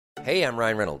Hey, I'm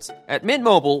Ryan Reynolds. At Mint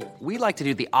Mobile, we like to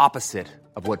do the opposite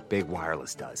of what Big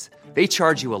Wireless does. They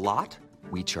charge you a lot,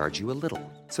 we charge you a little.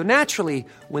 So naturally,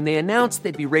 when they announced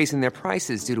they'd be raising their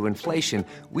prices due to inflation,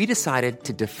 we decided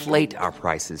to deflate our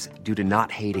prices due to not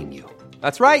hating you.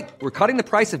 That's right. We're cutting the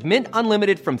price of Mint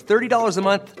Unlimited from $30 a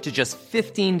month to just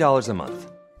 $15 a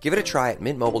month. Give it a try at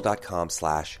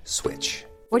mintmobile.com/switch.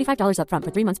 $45 up front for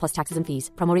 3 months plus taxes and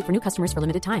fees. Promo rate for new customers for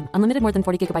limited time. Unlimited more than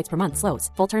 40 gigabytes per month. Slows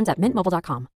full terms at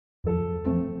mintmobile.com.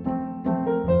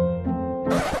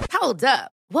 Hold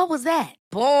up. What was that?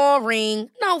 Boring.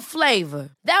 No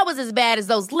flavor. That was as bad as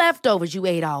those leftovers you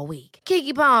ate all week.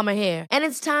 Keke Palmer here, and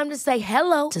it's time to say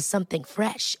hello to something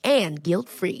fresh and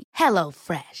guilt-free. Hello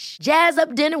Fresh. Jazz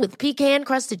up dinner with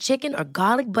pecan-crusted chicken or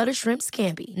garlic butter shrimp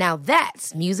scampi. Now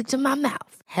that's music to my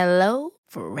mouth. Hello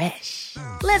Fresh.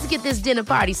 Let's get this dinner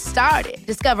party started.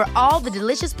 Discover all the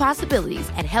delicious possibilities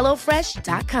at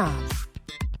hellofresh.com.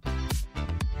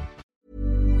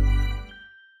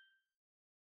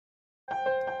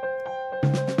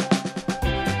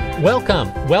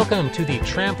 Welcome to the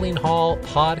Trampoline Hall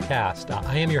podcast.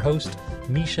 I am your host,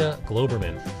 Misha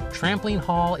Globerman. Trampoline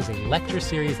Hall is a lecture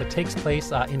series that takes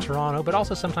place in Toronto, but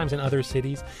also sometimes in other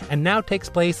cities, and now takes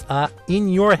place in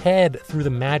your head through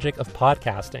the magic of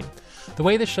podcasting. The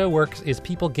way the show works is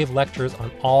people give lectures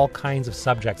on all kinds of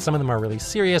subjects. Some of them are really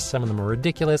serious, some of them are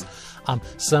ridiculous.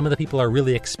 Some of the people are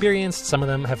really experienced, some of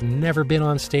them have never been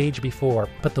on stage before.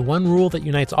 But the one rule that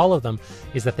unites all of them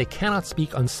is that they cannot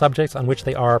speak on subjects on which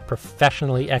they are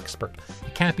professionally expert.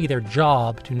 It can't be their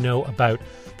job to know about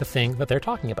the thing that they're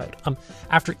talking about.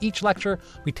 After each lecture,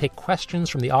 we take questions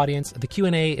from the audience. The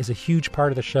Q&A is a huge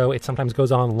part of the show. It sometimes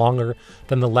goes on longer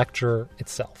than the lecture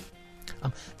itself.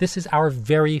 This is our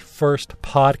very first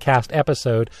podcast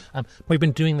episode. We've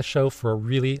been doing the show for a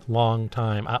really long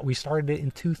time. We started it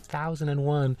in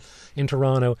 2001 in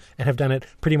Toronto and have done it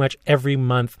pretty much every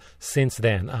month since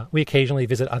then. We occasionally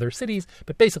visit other cities,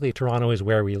 but basically Toronto is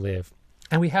where we live.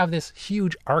 And we have this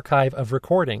huge archive of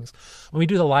recordings. When we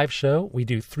do the live show, we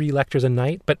do 3 lectures a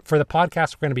night. But for the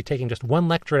podcast, we're going to be taking just 1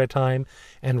 lecture at a time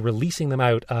and releasing them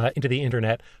out into the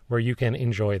internet where you can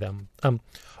enjoy them.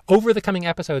 Over the coming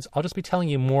episodes, I'll just be telling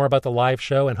you more about the live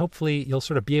show, and hopefully you'll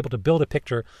sort of be able to build a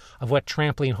picture of what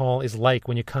Trampoline Hall is like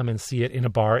when you come and see it in a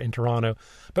bar in Toronto.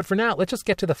 But for now, let's just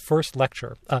get to the first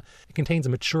lecture. It contains a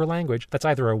mature language that's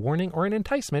either a warning or an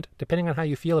enticement, depending on how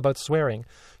you feel about swearing.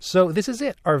 So this is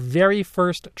it, our very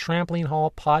first Trampoline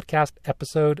Hall podcast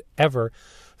episode ever.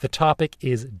 The topic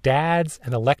is dads,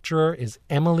 and the lecturer is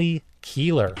Emily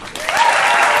Keeler.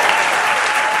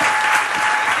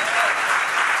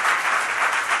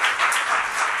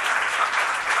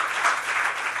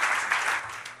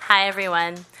 Hi,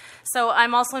 everyone. So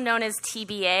I'm also known as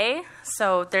TBA,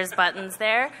 so there's buttons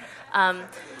there.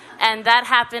 And that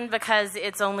happened because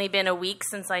it's only been a week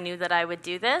since I knew that I would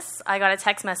do this. I got a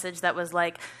text message that was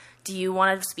like, do you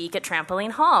want to speak at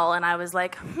Trampoline Hall? And I was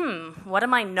like, what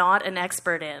am I not an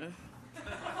expert in?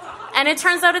 And it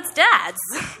turns out it's dads.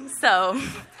 So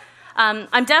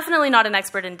I'm definitely not an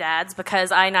expert in dads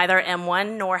because I neither am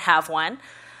one nor have one.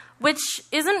 Which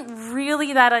isn't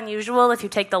really that unusual if you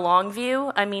take the long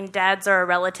view. I mean, dads are a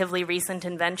relatively recent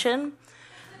invention.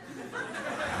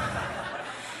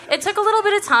 It took a little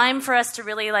bit of time for us to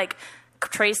really,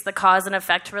 trace the cause and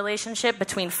effect relationship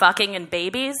between fucking and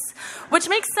babies, which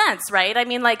makes sense, right? I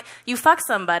mean, you fuck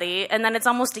somebody, and then it's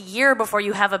almost a year before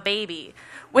you have a baby.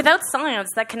 Without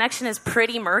science, that connection is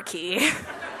pretty murky.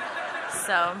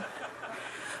 So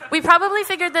we probably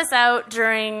figured this out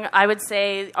during, I would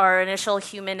say, our initial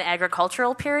human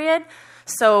agricultural period.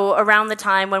 So around the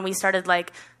time when we started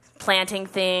planting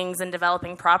things and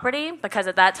developing property, because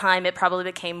at that time it probably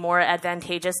became more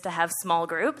advantageous to have small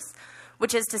groups,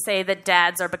 which is to say that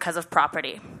dads are because of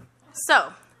property.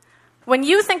 So when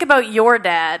you think about your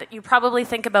dad, you probably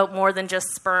think about more than just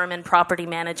sperm and property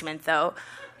management, though.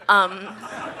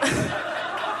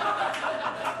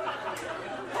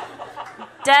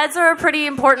 Dads are a pretty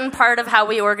important part of how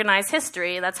we organize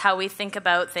history. That's how we think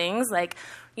about things.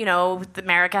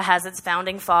 America has its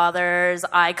founding fathers.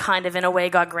 I kind of, in a way,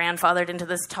 got grandfathered into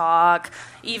this talk.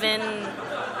 Even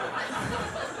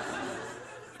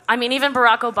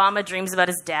Barack Obama dreams about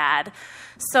his dad.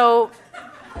 So,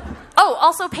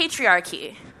 also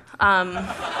patriarchy.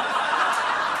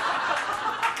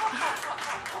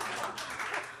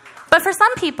 But for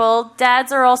some people,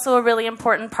 dads are also a really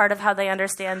important part of how they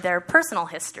understand their personal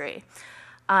history.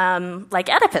 Like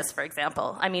Oedipus, for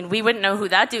example. I mean, we wouldn't know who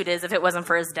that dude is if it wasn't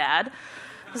for his dad.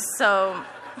 So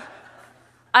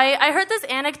I heard this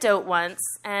anecdote once,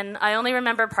 and I only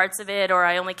remember parts of it, or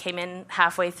I only came in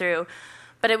halfway through.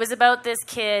 But it was about this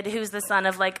kid who's the son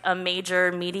of like a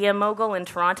major media mogul in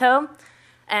Toronto.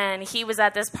 And he was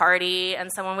at this party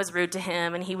and someone was rude to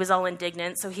him and he was all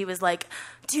indignant. So he was like,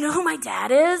 do you know who my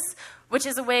dad is? Which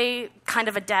is a way, kind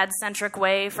of a dad-centric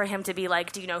way for him to be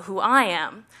like, do you know who I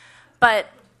am? But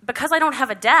because I don't have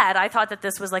a dad, I thought that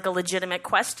this was like a legitimate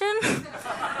question.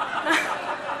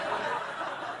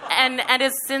 And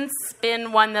it's since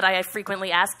been one that I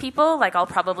frequently ask people. Like, I'll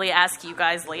probably ask you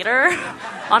guys later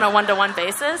on a one-to-one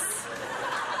basis.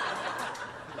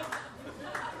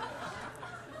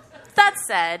 That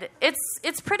said,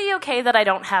 it's pretty okay that I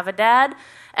don't have a dad.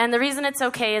 And the reason it's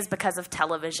okay is because of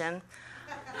television.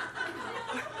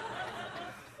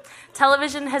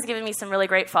 Television has given me some really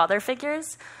great father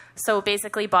figures. So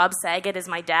basically, Bob Saget is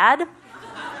my dad.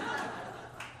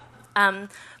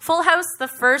 Full House, the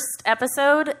first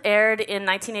episode, aired in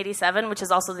 1987, which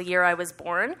is also the year I was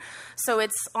born. So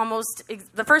it's almost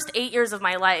the first 8 years of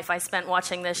my life I spent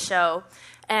watching this show.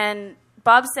 And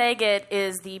Bob Saget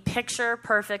is the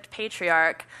picture-perfect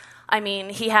patriarch. I mean,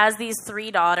 he has these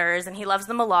 3 daughters, and he loves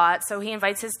them a lot, so he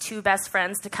invites his 2 best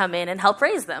friends to come in and help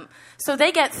raise them. So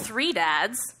they get 3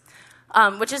 dads,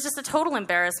 which is just a total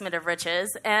embarrassment of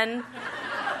riches. And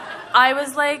I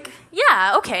was like,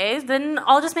 yeah, okay, then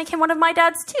I'll just make him one of my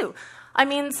dads too. I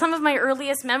mean, some of my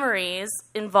earliest memories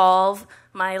involve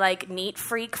my like neat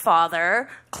freak father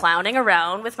clowning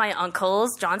around with my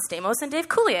uncles, John Stamos and Dave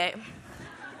Coulier.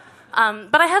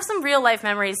 But I have some real life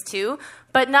memories too,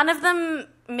 but none of them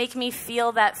make me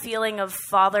feel that feeling of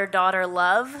father-daughter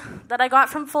love that I got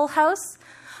from Full House.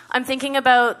 I'm thinking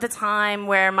about the time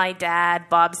where my dad,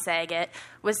 Bob Saget,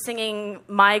 was singing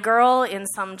My Girl in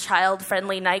some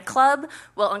child-friendly nightclub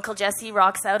while Uncle Jesse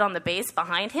rocks out on the bass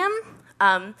behind him.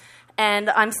 And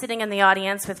I'm sitting in the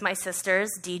audience with my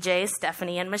sisters, DJ,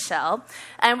 Stephanie, and Michelle.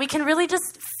 And we can really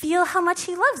just feel how much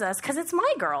he loves us, because it's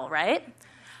my girl, right?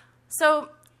 So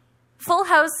Full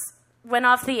House went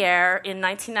off the air in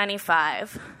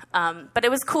 1995. But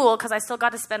it was cool because I still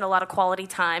got to spend a lot of quality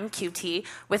time, QT,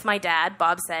 with my dad,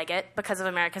 Bob Saget, because of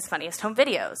America's Funniest Home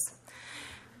Videos.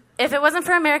 If it wasn't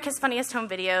for America's Funniest Home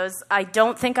Videos, I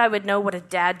don't think I would know what a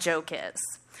dad joke is.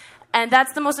 And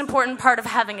that's the most important part of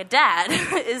having a dad,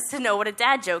 is to know what a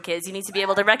dad joke is. You need to be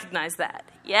able to recognize that.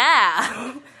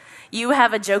 Yeah, you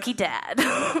have a jokey dad.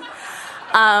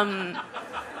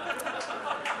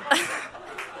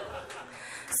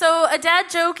 So a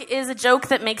dad joke is a joke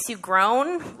that makes you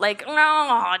groan, like,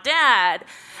 oh, dad.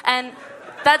 And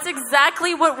that's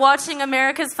exactly what watching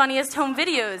America's Funniest Home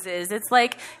Videos is. It's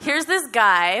like, here's this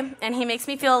guy, and he makes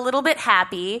me feel a little bit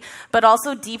happy, but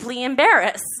also deeply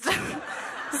embarrassed.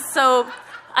 So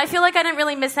I feel like I didn't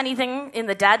really miss anything in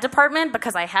the dad department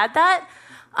because I had that.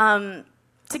 To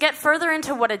get further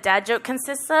into what a dad joke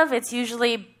consists of, it's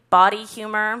usually body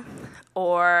humor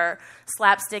or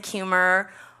slapstick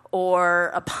humor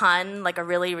or a pun, like a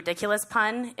really ridiculous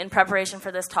pun. In preparation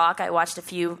for this talk, I watched a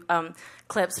few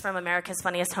clips from America's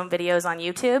Funniest Home Videos on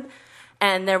YouTube.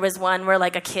 And there was one where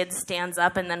like a kid stands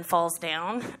up and then falls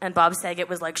down. And Bob Saget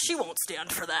was like, she won't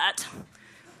stand for that.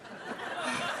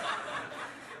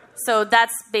 So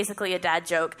that's basically a dad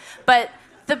joke. But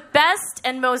the best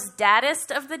and most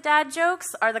daddest of the dad jokes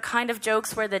are the kind of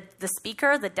jokes where the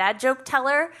speaker, the dad joke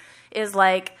teller, is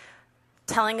like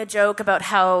telling a joke about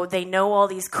how they know all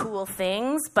these cool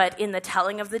things, but in the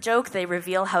telling of the joke, they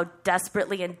reveal how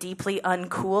desperately and deeply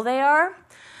uncool they are.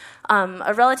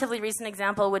 A relatively recent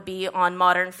example would be on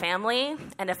Modern Family,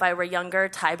 and if I were younger,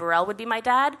 Ty Burrell would be my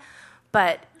dad.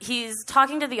 But he's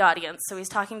talking to the audience, so he's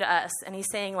talking to us, and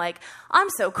he's saying, like, I'm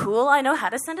so cool, I know how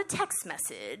to send a text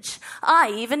message.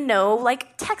 I even know,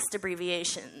 like, text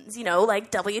abbreviations, you know, like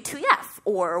WTF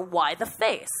or Why the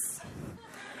Face.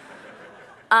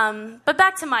 But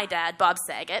back to my dad, Bob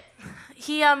Saget.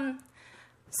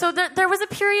 So there was a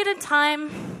period in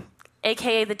time,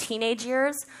 aka the teenage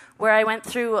years, where I went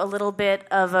through a little bit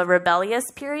of a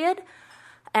rebellious period,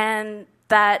 and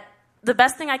that the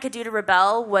best thing I could do to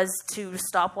rebel was to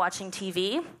stop watching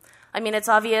TV. I mean, it's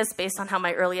obvious, based on how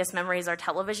my earliest memories are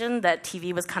television, that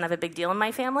TV was kind of a big deal in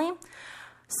my family.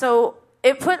 So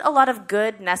it put a lot of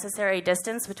good, necessary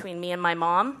distance between me and my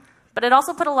mom, but it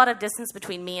also put a lot of distance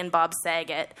between me and Bob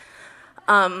Saget.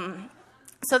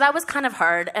 So that was kind of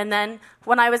hard. And then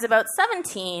when I was about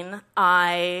 17,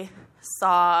 I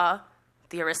saw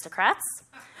The Aristocrats.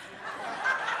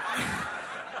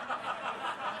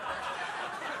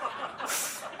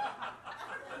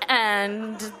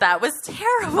 And that was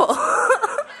terrible.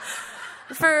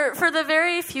 For the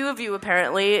very few of you,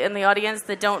 apparently, in the audience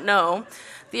that don't know,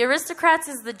 The Aristocrats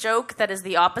is the joke that is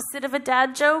the opposite of a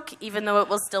dad joke, even though it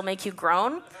will still make you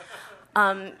groan.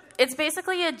 It's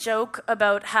basically a joke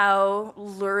about how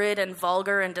lurid and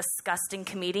vulgar and disgusting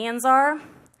comedians are.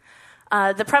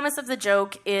 The premise of the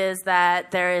joke is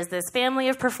that there is this family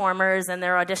of performers and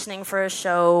they're auditioning for a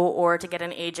show or to get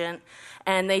an agent,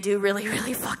 and they do really,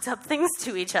 really fucked up things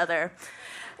to each other.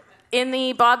 In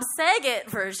the Bob Saget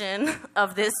version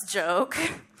of this joke,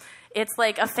 it's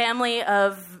like a family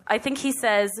of, I think he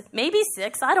says, maybe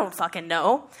 6, I don't fucking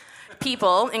know,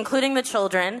 people, including the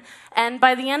children, and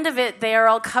by the end of it, they are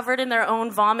all covered in their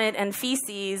own vomit and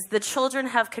feces. The children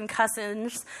have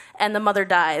concussions, and the mother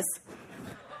dies.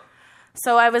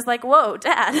 So I was like, whoa,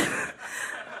 Dad.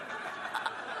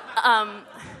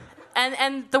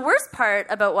 And the worst part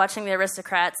about watching The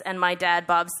Aristocrats and my dad,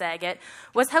 Bob Saget,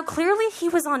 was how clearly he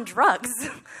was on drugs.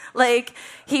 Like,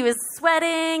 he was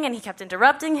sweating, and he kept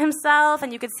interrupting himself,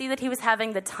 and you could see that he was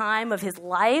having the time of his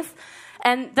life.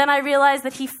 And then I realized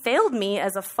that he failed me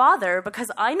as a father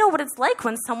because I know what it's like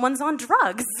when someone's on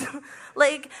drugs.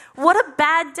 Like, what a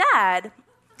bad dad.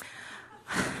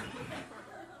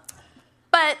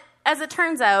 But as it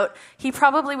turns out, he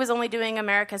probably was only doing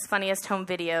America's Funniest Home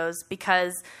Videos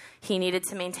because he needed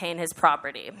to maintain his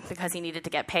property, because he needed to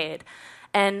get paid.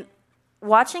 And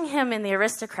watching him in The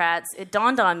Aristocrats, it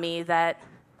dawned on me that,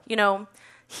 you know,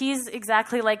 he's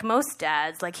exactly like most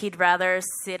dads. Like, he'd rather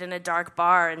sit in a dark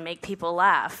bar and make people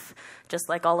laugh, just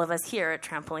like all of us here at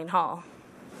Trampoline Hall.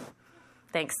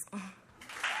 Thanks.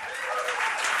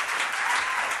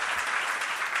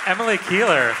 Emily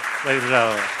Keeler, ladies and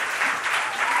gentlemen.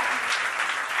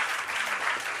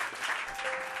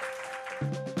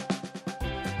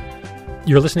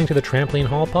 You're listening to the Trampoline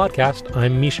Hall podcast.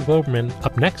 I'm Misha Globerman.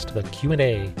 Up next, the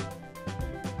Q&A.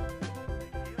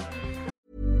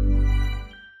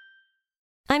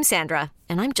 I'm Sandra,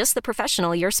 and I'm just the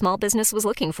professional your small business was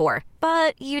looking for.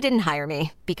 But you didn't hire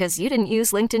me because you didn't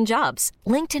use LinkedIn Jobs.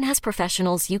 LinkedIn has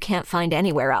professionals you can't find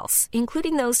anywhere else,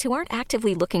 including those who aren't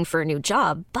actively looking for a new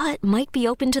job, but might be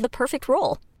open to the perfect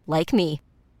role, like me.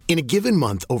 In a given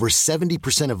month, over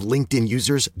 70% of LinkedIn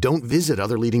users don't visit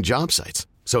other leading job sites.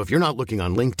 So if you're not looking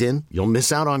on LinkedIn, you'll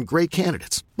miss out on great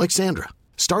candidates like Sandra.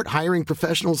 Start hiring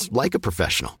professionals like a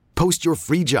professional. Post your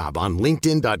free job on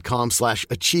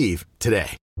linkedin.com/achieve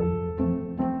today.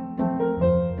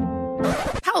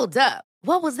 Hold up.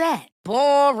 What was that?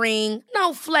 Boring.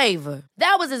 No flavor.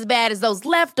 That was as bad as those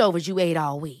leftovers you ate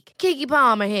all week. Keke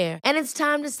Palmer here, and it's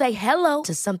time to say hello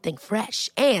to something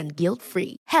fresh and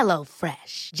guilt-free. Hello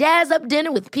Fresh. Jazz up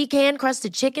dinner with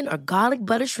pecan-crusted chicken or garlic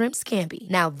butter shrimp scampi.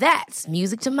 Now that's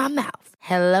music to my mouth.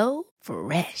 Hello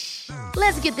Fresh.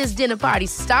 Let's get this dinner party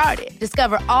started.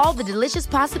 Discover all the delicious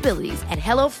possibilities at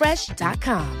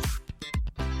hellofresh.com.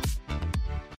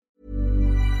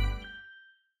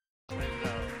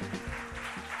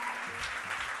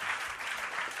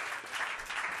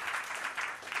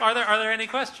 Are there any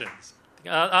questions?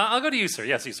 I'll go to you, sir.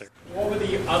 Yes, you, sir. What were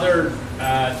the other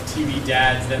TV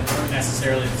dads that weren't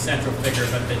necessarily the central figure,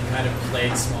 but that kind of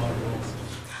played smaller roles?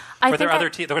 Were there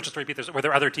other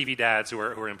TV dads who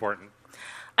were important?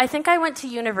 I think I went to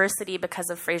university because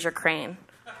of Frasier Crane.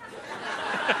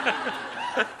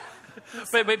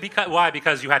 But why?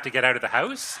 Because you had to get out of the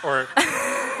house, or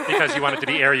because you wanted to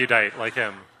be erudite like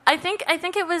him? I think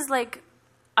it was like,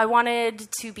 I wanted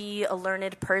to be a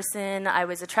learned person. I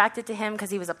was attracted to him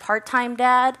because he was a part-time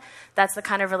dad. That's the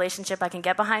kind of relationship I can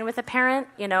get behind with a parent,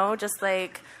 you know, just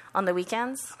like on the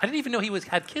weekends. I didn't even know he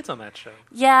had kids on that show.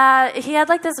 Yeah, he had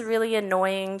like this really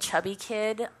annoying, chubby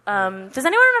kid. Does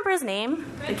anyone remember his name?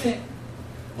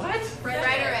 What?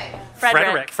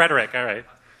 Frederick. All right.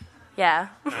 Yeah.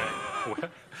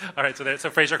 All right. So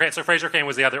Frasier Crane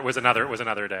was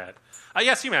another dad.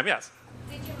 Yes, you, ma'am. Yes.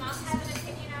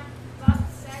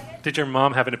 Did your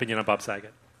mom have an opinion on Bob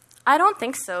Saget? I don't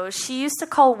think so. She used to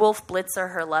call Wolf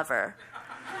Blitzer her lover.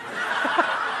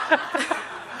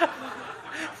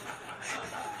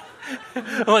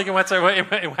 Like,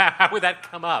 how would that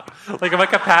come up? Like, in what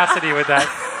capacity would that?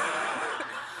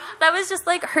 That was just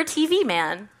like her TV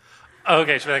man.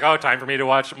 Okay, she'd be like, time for me to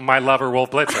watch My Lover, Wolf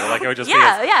Blitzer. Like, it would just be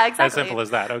exactly. as simple as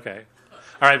that. Okay.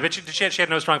 All right, but she had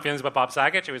no strong feelings about Bob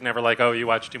Saget? She was never like, you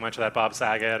watch too much of that Bob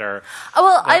Saget, or... Oh,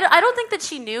 well, I don't think that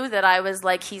she knew that I was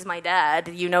like, he's my dad.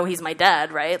 You know he's my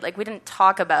dad, right? Like, we didn't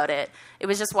talk about it. It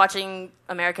was just watching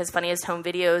America's Funniest Home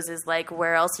Videos is like,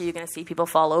 where else are you going to see people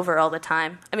fall over all the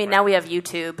time? I mean, now we have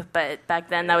YouTube, but back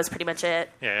then that was pretty much it.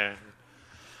 Yeah.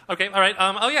 Okay, all right.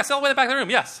 Yes, all the way in the back of the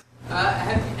room, yes.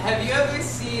 Have you ever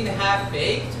seen Half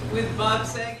Baked with Bob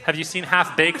Saget? Have you seen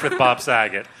Half Baked with Bob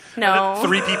Saget? No.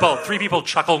 Three people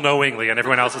chuckle knowingly, and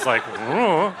everyone else is like,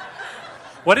 "Oh."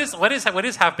 What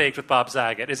is Half Baked with Bob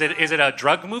Saget? Is it a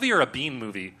drug movie or a bean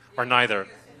movie, or neither?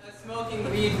 A Smoking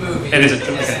weed movie. It is a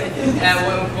okay. At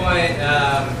one point,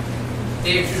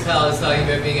 Dave Chappelle is talking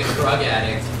about being a drug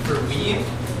addict for weed,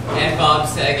 and Bob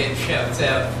Saget shouts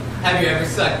out, "Have you ever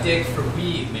sucked dick for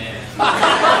weed, man?"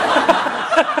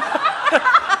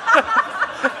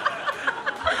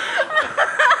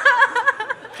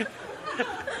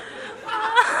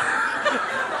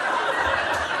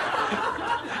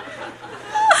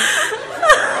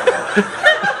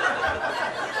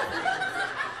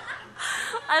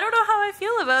 I don't know how I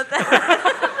feel about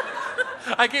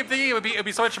that. I keep thinking it would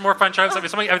be so much more fun. I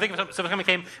think if someone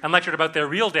came and lectured about their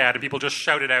real dad, and people just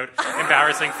shouted out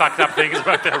embarrassing, fucked up things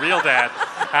about their real dad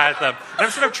at them. And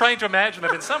I'm sort of trying to imagine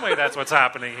that in some way that's what's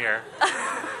happening here.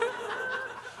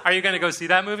 Are you going to go see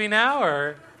that movie now,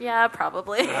 or? Yeah,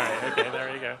 probably. All right, okay, there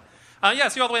you go.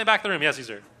 Yes, you all the way in the back of the room. Yes, you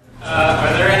sir.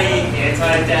 Are there any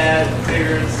anti-dad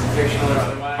figures, fictional or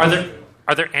otherwise?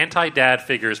 Are there anti-dad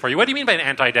figures for you? What do you mean by an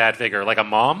anti-dad figure? Like a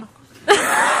mom?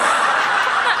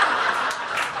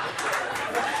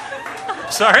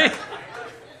 Sorry?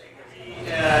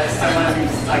 Someone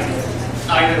who's like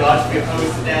ideologically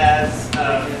opposed to dads,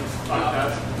 fucked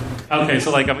up. Okay,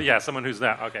 so like, someone who's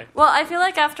that. Okay. Well, I feel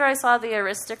like after I saw The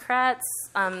Aristocrats,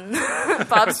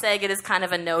 Bob Saget is kind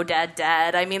of a no-dad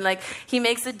dad. I mean, like, he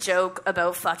makes a joke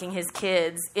about fucking his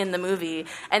kids in the movie,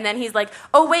 and then he's like,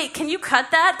 "Oh, wait, can you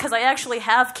cut that? Because I actually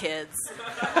have kids."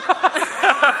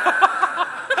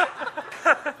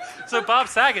 So Bob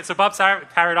Saget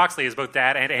paradoxically is both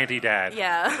dad and anti-dad.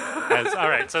 Yeah. All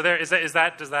right. So does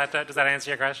that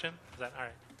answer your question? Is that all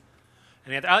right?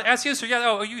 And I'll ask you, sir. Yeah.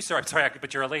 Oh, you, sir. I'm sorry,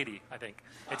 but you're a lady. I think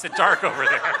it's a dark over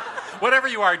there. Whatever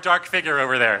you are, dark figure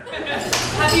over there.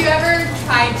 Have you ever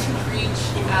tried to reach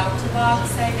out to Bob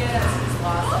Saget as his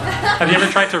lost daughter? Have you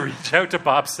ever tried to reach out to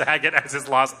Bob Saget as his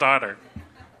lost daughter?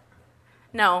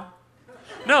 No.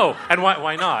 No. And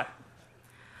why not?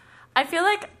 I feel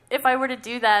like if I were to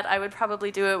do that, I would probably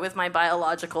do it with my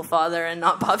biological father and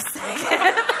not Bob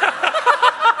Saget.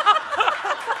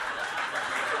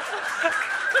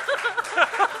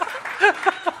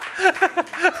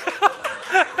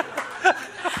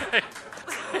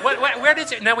 Where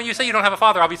did you now? When you say you don't have a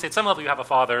father, obviously at some level you have a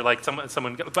father, like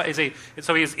someone. But is he?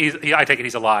 So he's I take it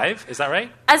he's alive. Is that right?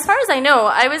 As far as I know,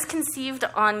 I was conceived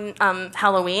on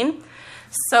Halloween.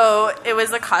 So it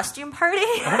was a costume party.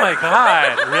 Oh my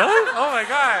god! Really? Oh my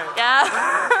god!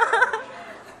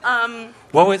 Yeah.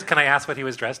 What was? Can I ask what he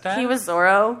was dressed as? He was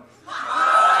Zorro.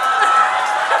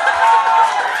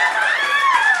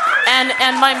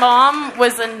 And my mom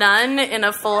was a nun in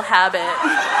a full habit.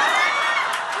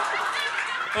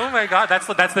 Oh my god! That's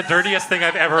the dirtiest thing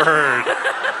I've ever heard.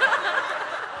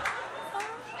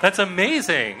 That's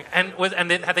amazing. And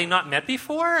had they not met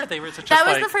before? They were just that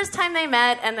was the first time they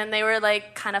met, and then they were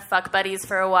like kind of fuck buddies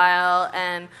for a while.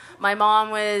 And my mom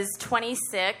was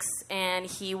 26, and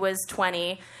he was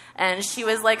 20, and she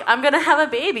was like, "I'm gonna have a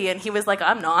baby," and he was like,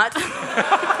 "I'm not."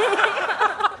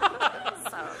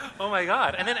 Oh my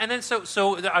god! And then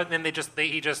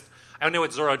he just. I don't know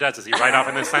what Zorro does. Does he ride off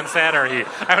in the sunset, or I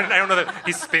don't know that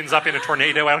he spins up in a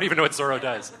tornado. I don't even know what Zorro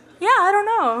does. Yeah, I don't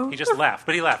know. He just left,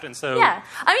 but he left, and so yeah.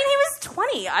 I mean, he was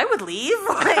 20. I would leave.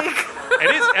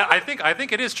 It is. I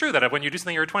think it is true that when you do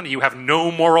something you're 20, you have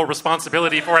no moral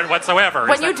responsibility for it whatsoever.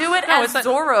 When you do it as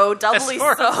Zorro, doubly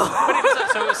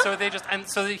so.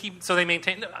 So they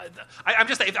maintain.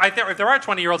 If there are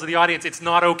 20-year-olds in the audience, it's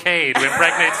not okay to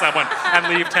impregnate someone and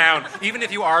leave town, even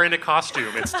if you are in a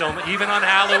costume. It's still, even on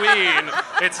Halloween,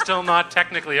 it's still not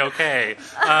technically okay.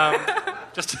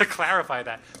 Just to clarify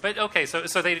that. But okay, so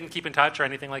they didn't keep in touch or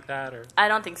anything like that, or? I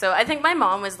don't think so. I think my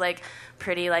mom was like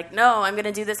pretty like, no, I'm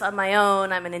gonna do this on my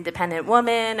own. I'm an independent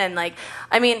woman, and like,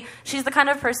 I mean, she's the kind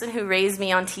of person who raised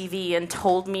me on TV and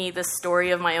told me the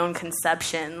story of my own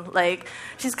conception. Like,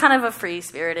 she's kind of a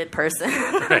free-spirited person.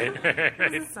 Right.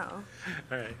 So.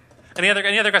 All right. Any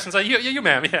other questions? You,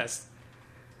 ma'am. Yes.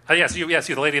 Yes, you,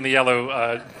 the lady in the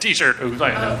yellow T-shirt. Do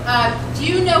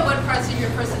you know what parts of your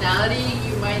personality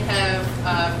you might have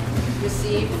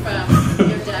received from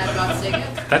your dad, Bob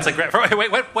Saget? That's a great.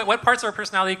 Wait, what parts of her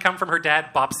personality come from her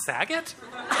dad, Bob Saget?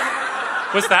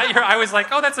 Was that your? I was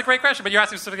like, oh, that's a great question, but you're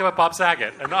asking specifically about Bob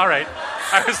Saget. And all right,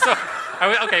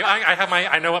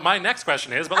 I know what my next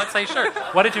question is, but let's say sure.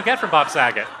 What did you get from Bob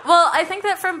Saget? Well, I think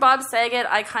that from Bob Saget,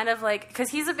 I kind of like, because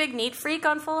he's a big neat freak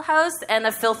on Full House and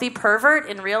a filthy pervert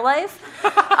in real life.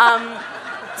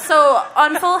 So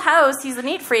on Full House, he's a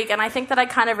neat freak, and I think that I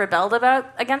kind of rebelled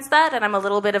against that, and I'm a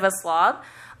little bit of a slob.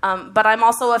 But I'm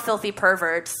also a filthy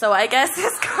pervert, so I guess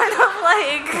it's kind of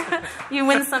like you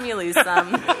win some, you lose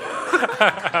some.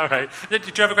 All right.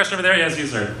 Did you have a question over there? Yes, you,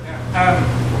 sir.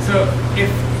 So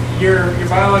if your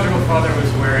biological father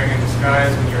was wearing a disguise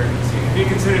when you were conceived. Have you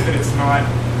considered that it's not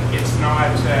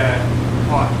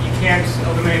you can't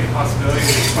eliminate the possibility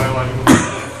that it's biological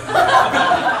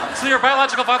father? So your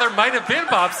biological father might have been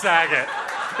Bob Saget.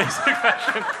 Is the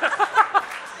question.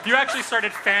 You actually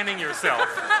started fanning yourself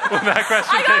when that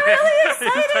question came in. Really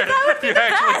excited. You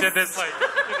actually did this like,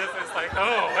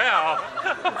 oh wow.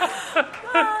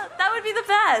 That would be the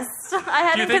best. I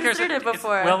hadn't considered it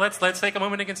before. Well, let's take a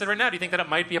moment to consider it now. Do you think that it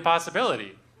might be a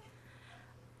possibility?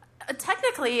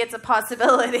 Technically, it's a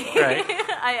possibility. Right.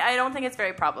 I don't think it's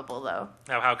very probable, though.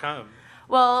 Now, how come?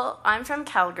 Well, I'm from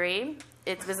Calgary.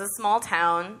 It was a small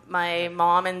town. My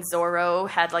mom and Zorro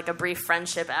had like a brief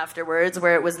friendship afterwards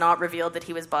where it was not revealed that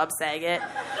he was Bob Saget.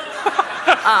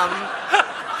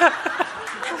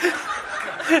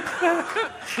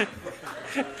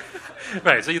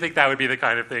 Right, so you think that would be the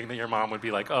kind of thing that your mom would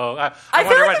be like, oh, I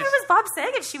feel like if it was Bob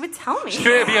Saget, she would tell me.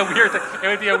 It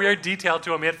would be a weird detail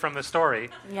to omit from the story.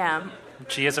 Yeah.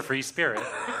 She is a free spirit.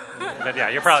 But yeah,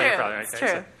 you're probably right. It's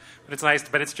true. But it's nice,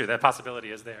 but it's true. That possibility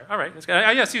is there. All right.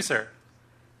 Yes, you, sir.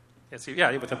 Yes, you.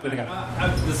 Yeah, with the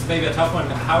this is maybe a tough one.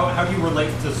 How do you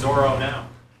relate to Zorro now?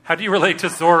 How do you relate to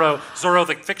Zorro,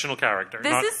 the fictional character?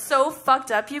 This is so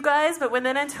fucked up, you guys, but when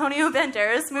that Antonio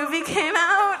Banderas movie came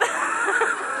out,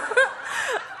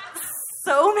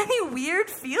 so many weird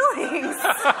feelings.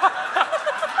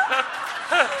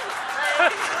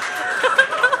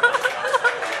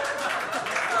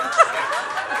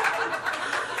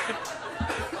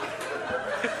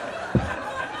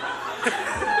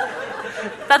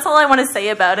 That's all I want to say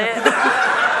about it.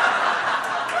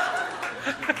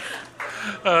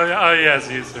 Yes,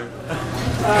 you, sir.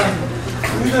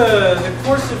 Through the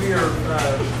course of your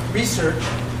research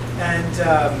and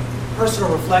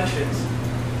personal reflections,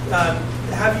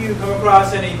 have you come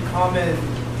across any common,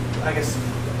 I guess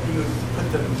you would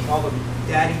put them, call them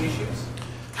daddy issues?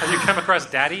 Have you come across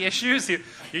daddy issues?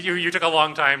 You took a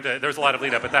long time to, there was a lot of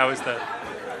lead up, but that was the...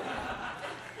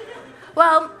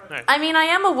 Well, right. I mean, I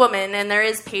am a woman, and there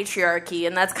is patriarchy,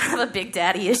 and that's kind of a big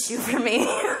daddy issue for me.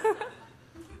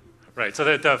 Right, so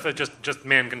that just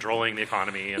men controlling the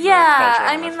economy and yeah, the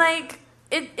culture. I mean, like,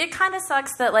 it kind of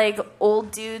sucks that, like,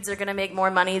 old dudes are going to make more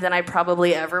money than I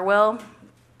probably ever will.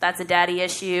 That's a daddy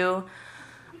issue.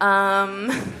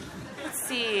 Let's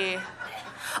see.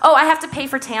 Oh, I have to pay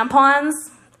for tampons.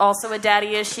 Also a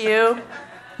daddy issue.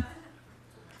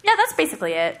 Yeah, that's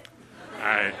basically it.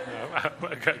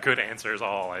 Good answers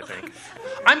all, I think.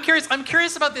 I'm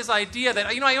curious about this idea that,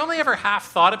 I only ever half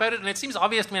thought about it, and it seems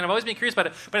obvious to me, and I've always been curious about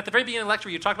it, but at the very beginning of the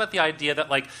lecture, you talked about the idea that,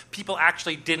 like, people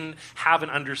actually didn't have an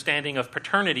understanding of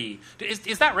paternity.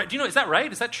 Is that right? Do you know, is that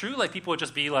right? Is that true? Like, people would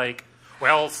just be like,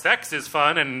 well, sex is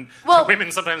fun, and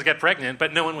women sometimes get pregnant,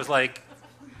 but no one was like...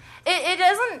 It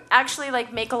doesn't actually,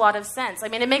 like, make a lot of sense. I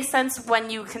mean, it makes sense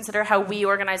when you consider how we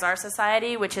organize our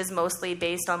society, which is mostly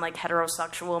based on, like,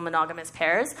 heterosexual monogamous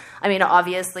pairs. I mean,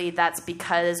 obviously, that's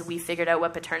because we figured out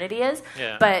what paternity is.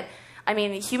 Yeah. But, I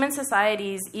mean, human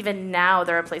societies, even now,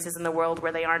 there are places in the world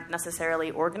where they aren't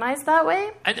necessarily organized that way.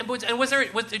 And was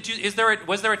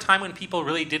there a time when people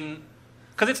really didn't...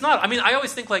 Because it's not... I mean, I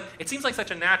always think, like, it seems like such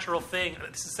a natural thing.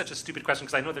 This is such a stupid question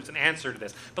because I know there's an answer to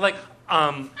this. But, like...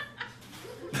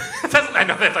 I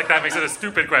know that, like, that makes it a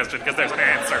stupid question because there's an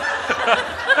answer.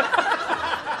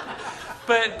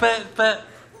 but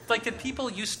like, did people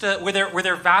used to, were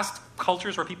there vast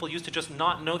cultures where people used to just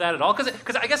not know that at all?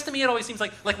 Because I guess to me it always seems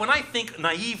like when I think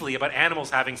naively about animals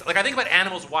having, like, I think about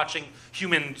animals watching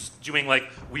humans doing, like,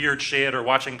 weird shit or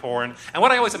watching porn, and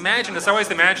what I always imagine is I always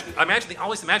imagine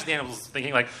the animals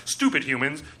thinking, like, stupid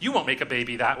humans, you won't make a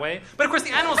baby that way. But of course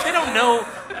the animals, they don't know.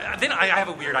 I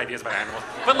have weird ideas about animals,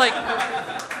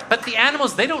 but the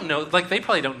animals, they don't know. Like, they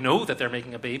probably don't know that they're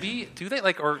making a baby, do they?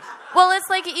 Like, or well, it's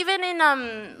like even in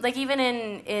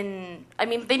I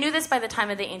mean, they knew this by the time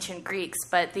of the ancient Greeks,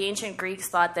 but the ancient Greeks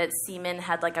thought that semen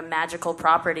had, like, a magical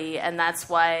property, and that's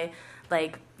why,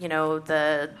 like,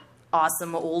 the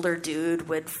awesome older dude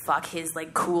would fuck his,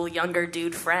 like, cool younger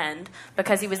dude friend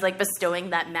because he was, like, bestowing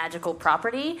that magical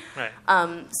property. Right.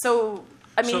 So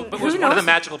I mean, but was one of the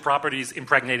magical properties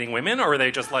impregnating women, or are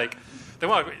they just like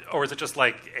or is it just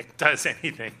like it does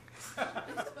anything?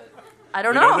 I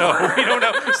don't know. We don't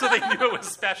know. So they knew it was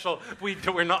special.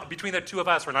 We're not, between the two of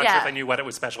us, we're not sure if they knew what it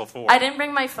was special for. I didn't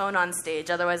bring my phone on stage,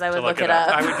 otherwise I would look it up.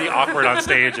 I would be awkward on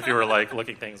stage if you were, like,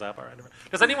 looking things up.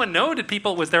 Does anyone know?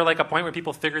 Was there, like, a point where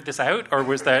people figured this out, or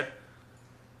was that...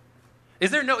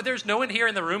 There's no one here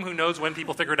in the room who knows when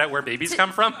people figured out where babies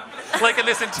come from? Like, in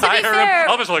this entire room?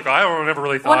 All of us are like, I never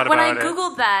really thought about it. When I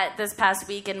Googled that this past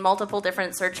week in multiple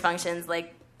different search functions,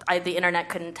 like, the internet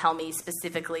couldn't tell me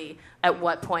specifically at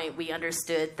what point we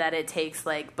understood that it takes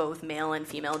like both male and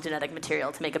female genetic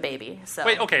material to make a baby. So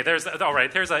wait, okay. There's a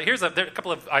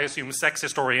couple of, I assume, sex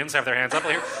historians have their hands up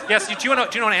here. Yes, do you know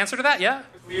an answer to that? Yeah.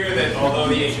 It's clear that although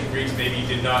the ancient Greeks maybe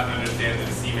did not understand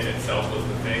that semen itself was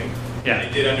the thing, they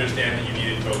did understand that you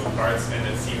needed both parts and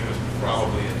that semen was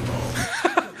probably involved.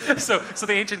 So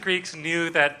the ancient Greeks knew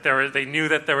that there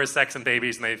was sex and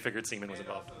babies, and they figured semen was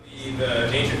involved.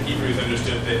 The ancient Hebrews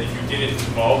understood that if you didn't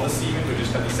involve the semen, but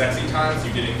just had the sexy times,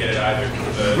 you didn't get it either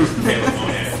because the tail was on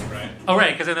end, right? Oh,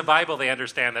 right, because in the Bible they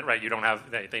understand that, right, you don't have,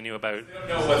 they knew about... They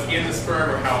don't know what's in the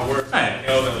sperm or how it works. Right. They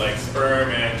know that, like, sperm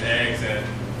and eggs and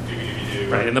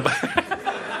doobie-doobie-doo. Right, in the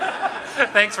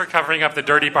Thanks for covering up the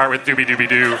dirty part with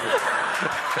doobie-doobie-doo.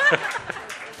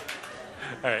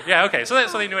 All right, yeah, okay, so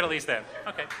they knew it at least then.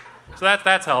 Okay, so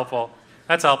that's helpful.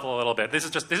 That's helpful a little bit. This is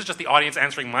just the audience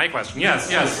answering my question. Yes,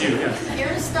 you. Yes.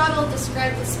 Aristotle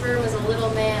described the sperm as a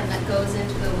little man that goes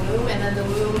into the womb, and then the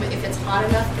womb, if it's hot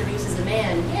enough, produces a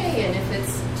man. Yay! And if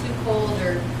it's too cold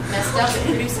or messed up, it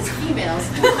produces females.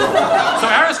 So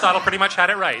Aristotle pretty much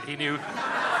had it right. He knew. In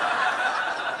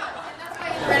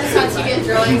the Renaissance, you get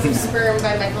drawings of sperm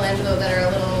by Michelangelo that are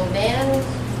a little man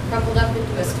crumpled up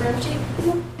into a sperm shape.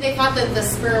 They thought that the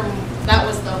sperm, that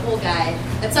was the whole guy.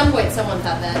 At some point, someone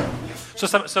thought that.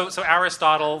 So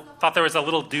Aristotle thought there was a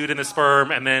little dude in the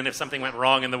sperm, and then if something went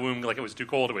wrong in the womb, like it was too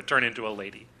cold, it would turn into a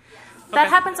lady. That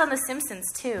happens on The Simpsons,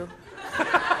 too.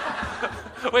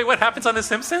 Wait, what happens on The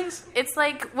Simpsons? It's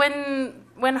like when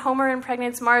Homer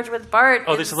impregnates Marge with Bart,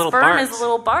 there's a little sperm Bart. is a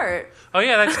little Bart. Oh,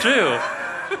 yeah, that's true.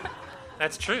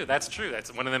 That's true.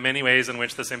 That's one of the many ways in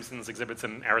which The Simpsons exhibits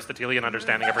an Aristotelian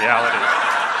understanding of reality.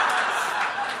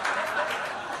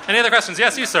 Any other questions?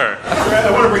 Yes, you, sir.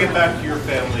 I want to bring it back to your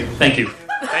family. Thank you.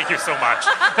 Thank you so much.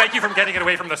 Thank you for getting it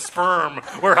away from the sperm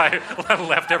where I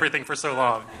left everything for so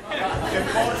long.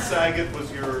 If Paula Saget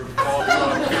was your father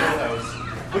on Full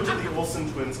House, which of the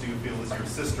Olsen twins do you feel is your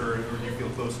sister, or do you feel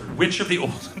closer to? Which of the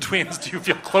Olsen twins do you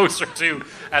feel closer to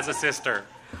as a sister?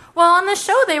 Well, on the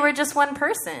show, they were just one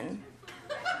person.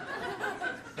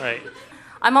 Right.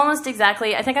 I'm almost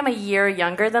exactly, I think I'm a year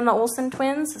younger than the Olsen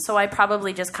twins, so I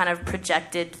probably just kind of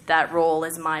projected that role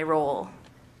as my role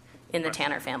in the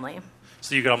Tanner family.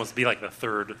 So you could almost be like the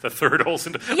third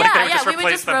Olsen. Yeah, we would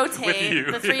just rotate,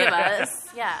 the three of us.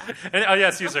 Yeah. And,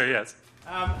 yes, you, sir, yes.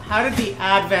 How did the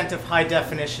advent of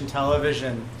high-definition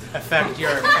television affect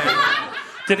your family?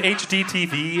 Did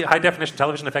HDTV, high-definition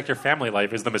television, affect your family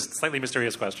life is the slightly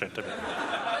mysterious question to me.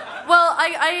 Well,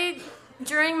 I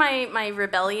during my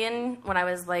rebellion, when I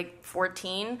was like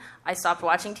 14, I stopped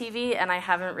watching TV, and I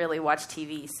haven't really watched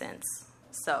TV since.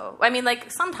 So, I mean,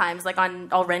 like, sometimes, like,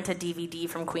 I'll rent a DVD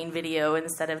from Queen Video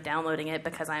instead of downloading it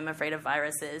because I'm afraid of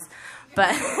viruses.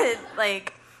 But,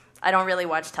 like, I don't really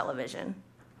watch television.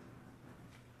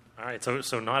 All right,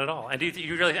 so not at all. And do you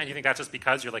think that's just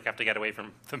because you like have to get away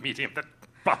from the medium that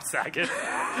Bob Saget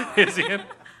is in?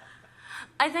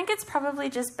 I think it's probably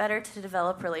just better to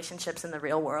develop relationships in the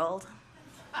real world.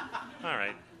 All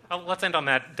right. Well, let's end on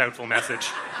that doubtful message.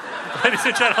 Ladies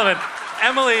and gentlemen,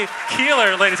 Emily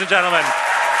Keeler, ladies and gentlemen.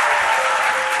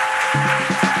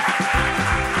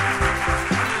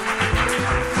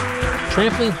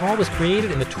 Trampoline Hall was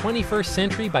created in the 21st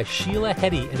century by Sheila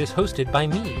Heti and is hosted by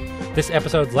me. This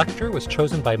episode's lecturer was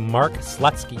chosen by Mark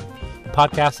Slutsky. The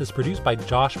podcast is produced by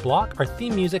Josh Block. Our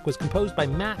theme music was composed by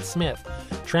Matt Smith.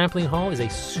 Trampoline Hall is a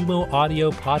Sumo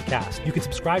audio podcast. You can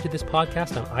subscribe to this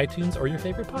podcast on iTunes or your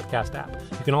favorite podcast app.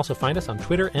 You can also find us on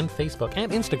Twitter and Facebook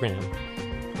and Instagram.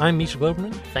 I'm Misha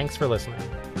Globerman. Thanks for listening.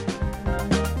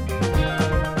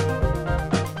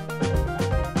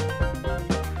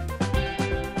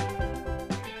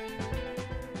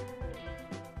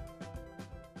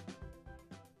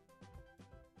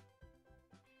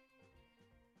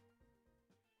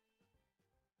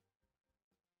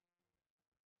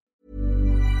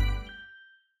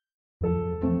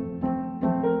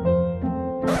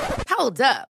 Hold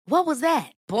up. What was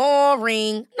that?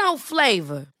 Boring. No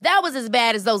flavor. That was as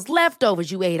bad as those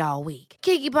leftovers you ate all week.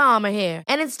 Keke Palmer here.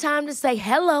 And it's time to say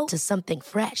hello to something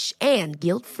fresh and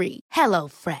guilt-free. Hello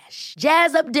Fresh.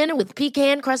 Jazz up dinner with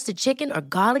pecan-crusted chicken or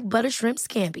garlic butter shrimp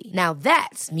scampi. Now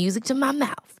that's music to my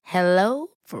mouth. Hello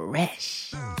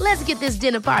Fresh. Let's get this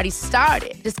dinner party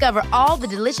started. Discover all the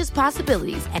delicious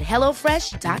possibilities at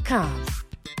HelloFresh.com.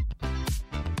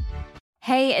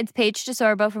 Hey, it's Paige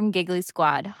DeSorbo from Giggly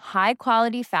Squad. High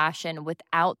quality fashion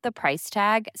without the price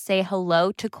tag. Say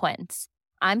hello to Quince.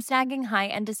 I'm snagging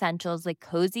high-end essentials like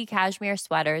cozy cashmere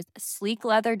sweaters, sleek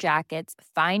leather jackets,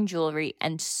 fine jewelry,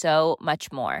 and so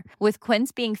much more. With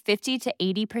Quince being 50 to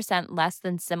 80% less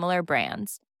than similar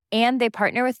brands. And they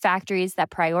partner with factories that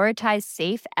prioritize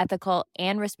safe, ethical,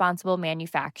 and responsible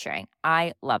manufacturing.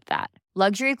 I love that.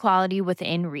 Luxury quality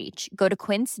within reach. Go to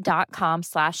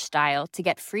quince.com/style to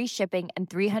get free shipping and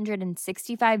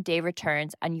 365-day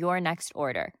returns on your next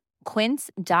order.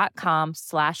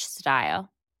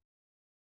 Quince.com/style.